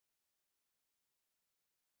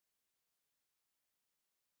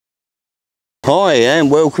Hi and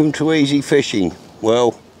welcome to Easy Fishing.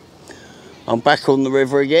 Well, I'm back on the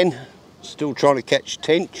river again, still trying to catch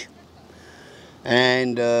tench,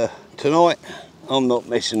 and tonight I'm not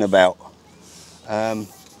messing about.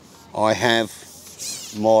 I have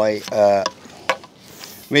my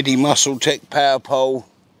MIDI Muscle Tech power pole.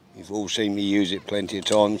 You've all seen me use it plenty of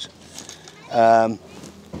times. A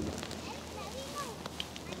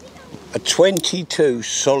 22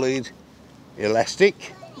 solid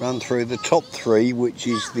elastic run through the top three, which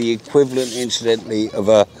is the equivalent incidentally of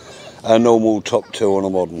a normal top two on a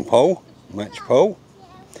modern pole, match pole.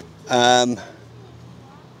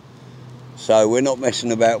 So we're not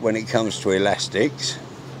messing about when it comes to elastics,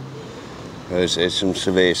 because there's some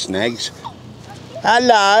severe snags.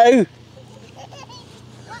 Hello!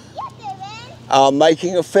 I'm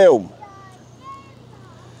making a film.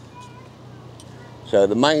 So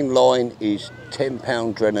the main line is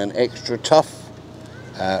 10-pound Drennan extra tough.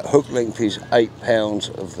 Hook length is 8 pounds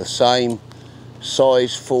of the same.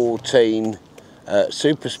 Size 14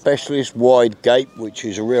 super specialist wide gape, which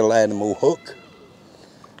is a real animal hook.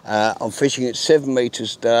 I'm fishing at 7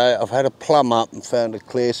 meters today. I've had a plumb up and found a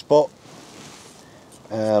clear spot.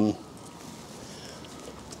 I'm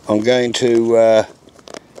going to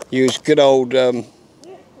use good old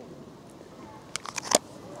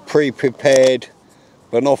pre-prepared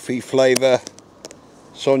banoffee flavour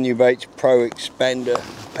Sonia Bates Pro Expander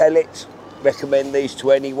pellets. Recommend these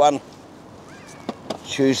to anyone.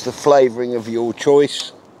 Choose the flavouring of your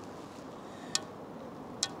choice.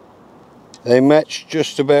 They match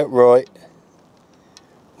just about right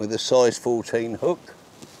with a size 14 hook.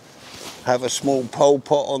 Have a small pole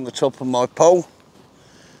pot on the top of my pole,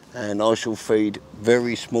 and I shall feed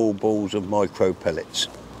very small balls of micro pellets.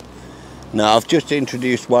 Now, I've just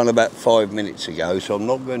introduced one about 5 minutes ago, so I'm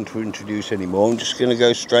not going to introduce any more. I'm just going to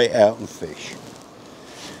go straight out and fish.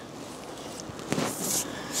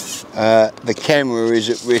 The camera is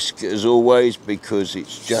at risk as always because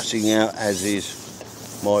it's jutting out, as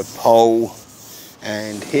is my pole.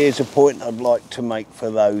 And here's a point I'd like to make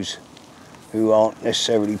for those who aren't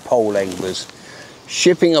necessarily pole anglers.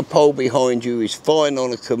 Shipping a pole behind you is fine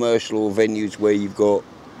on a commercial or venues where you've got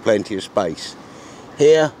plenty of space.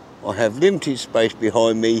 Here I have limited space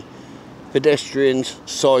behind me. Pedestrians,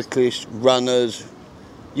 cyclists, runners,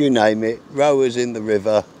 you name it, rowers in the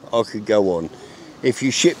river, I could go on. If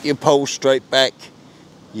you ship your pole straight back,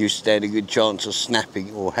 you stand a good chance of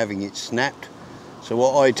snapping or having it snapped. So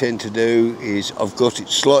what I tend to do is I've got it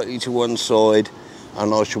slightly to one side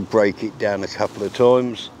and I shall break it down a couple of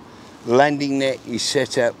times. Landing net is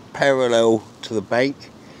set out parallel to the bank.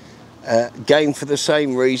 Again, for the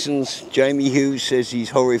same reasons. Jamie Hughes says he's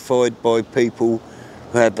horrified by people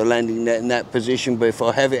who have the landing net in that position, but if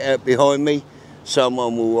I have it out behind me,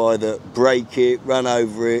 someone will either break it, run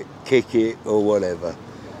over it, kick it, or whatever.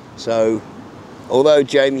 So, although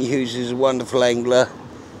Jamie Hughes is a wonderful angler,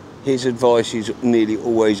 his advice is nearly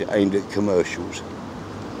always aimed at commercials.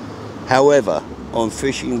 However, I'm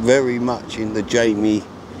fishing very much in the Jamie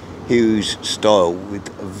Hughes style with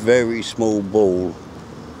a very small ball.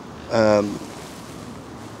 I'll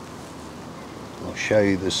show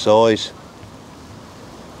you the size.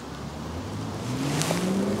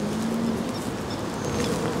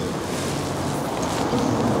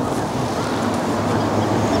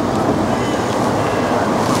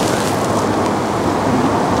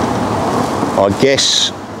 I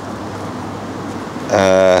guess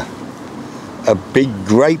a big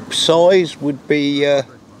grape size would be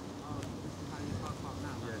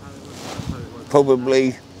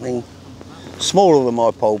probably smaller than my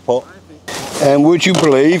pole pot. And would you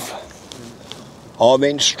believe I'm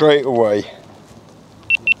in straight away,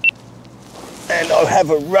 and I have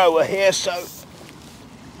a rower here, so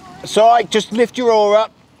it's all right, just lift your oar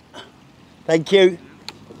up. Thank you.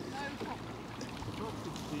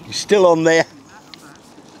 You're still on there.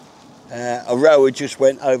 A rower just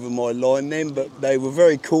went over my line then, but they were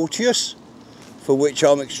very courteous, for which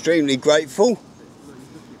I'm extremely grateful.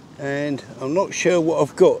 And I'm not sure what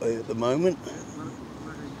I've got at the moment.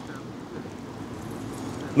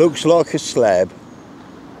 Looks like a slab.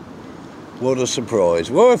 What a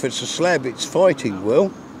surprise. Well, if it's a slab, it's fighting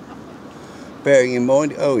well. Bearing in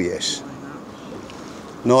mind, oh yes,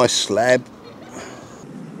 nice slab.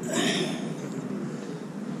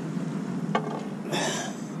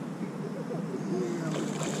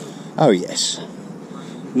 Oh yes,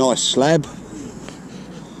 nice slab.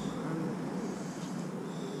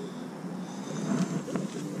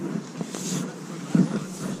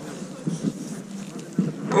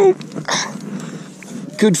 Oh,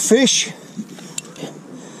 good fish.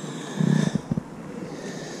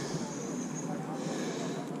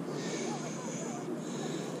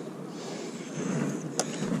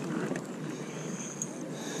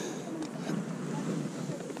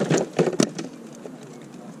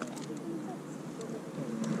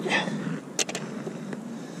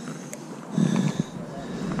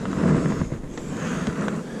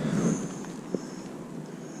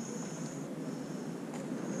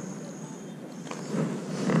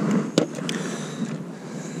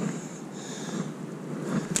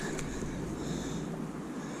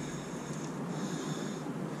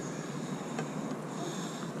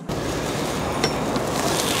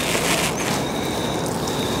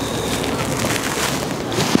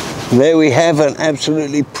 There we have an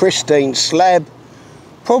absolutely pristine slab.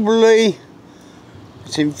 Probably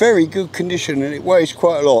it's in very good condition and it weighs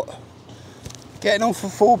quite a lot. Getting on for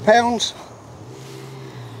 £4.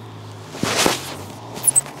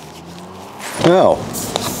 Now,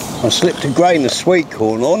 I slipped a grain of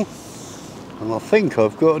sweetcorn on and I think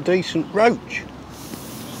I've got a decent roach.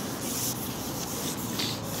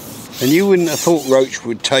 And you wouldn't have thought roach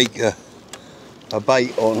would take a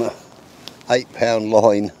bait on a £8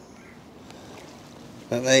 line.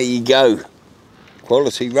 But there you go,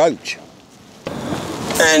 quality roach.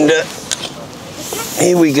 And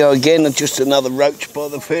here we go again, just another roach by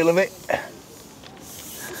the feel of it.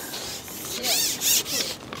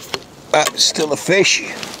 But still a fish.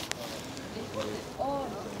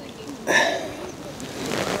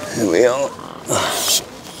 Here we are.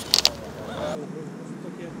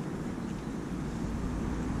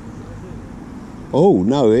 Oh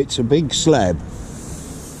no, it's a big slab.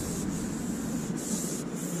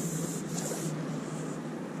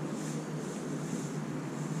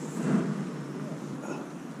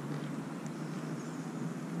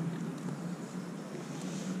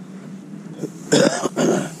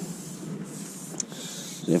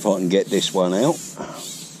 If I can get this one out.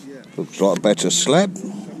 Looks like a better slab.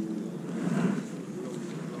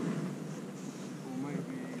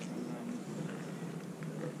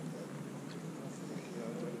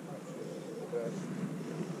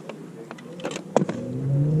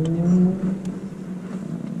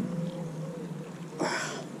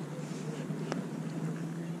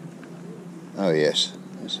 Oh yes,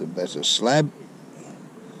 it's a better slab.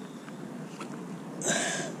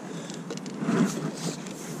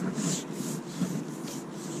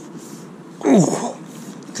 Ooh,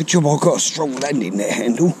 good job I've got a strong landing net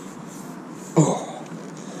handle. Oh.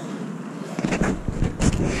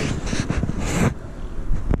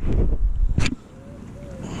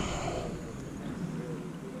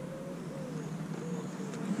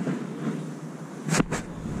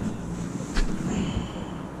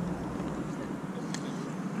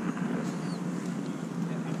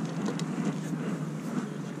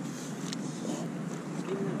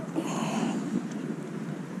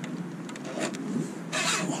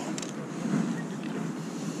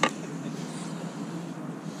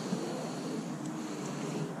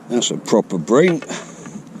 That's a proper bream.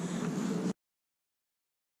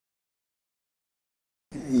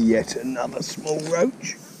 Yet another small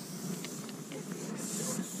roach.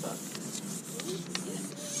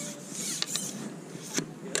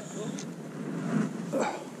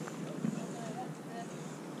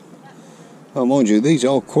 Oh, mind you, these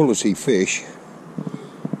are quality fish.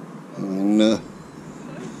 And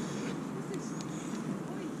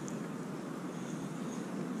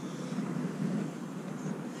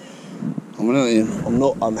I'm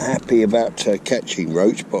not unhappy about catching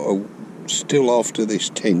roach, but I'm still after this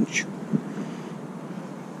tench.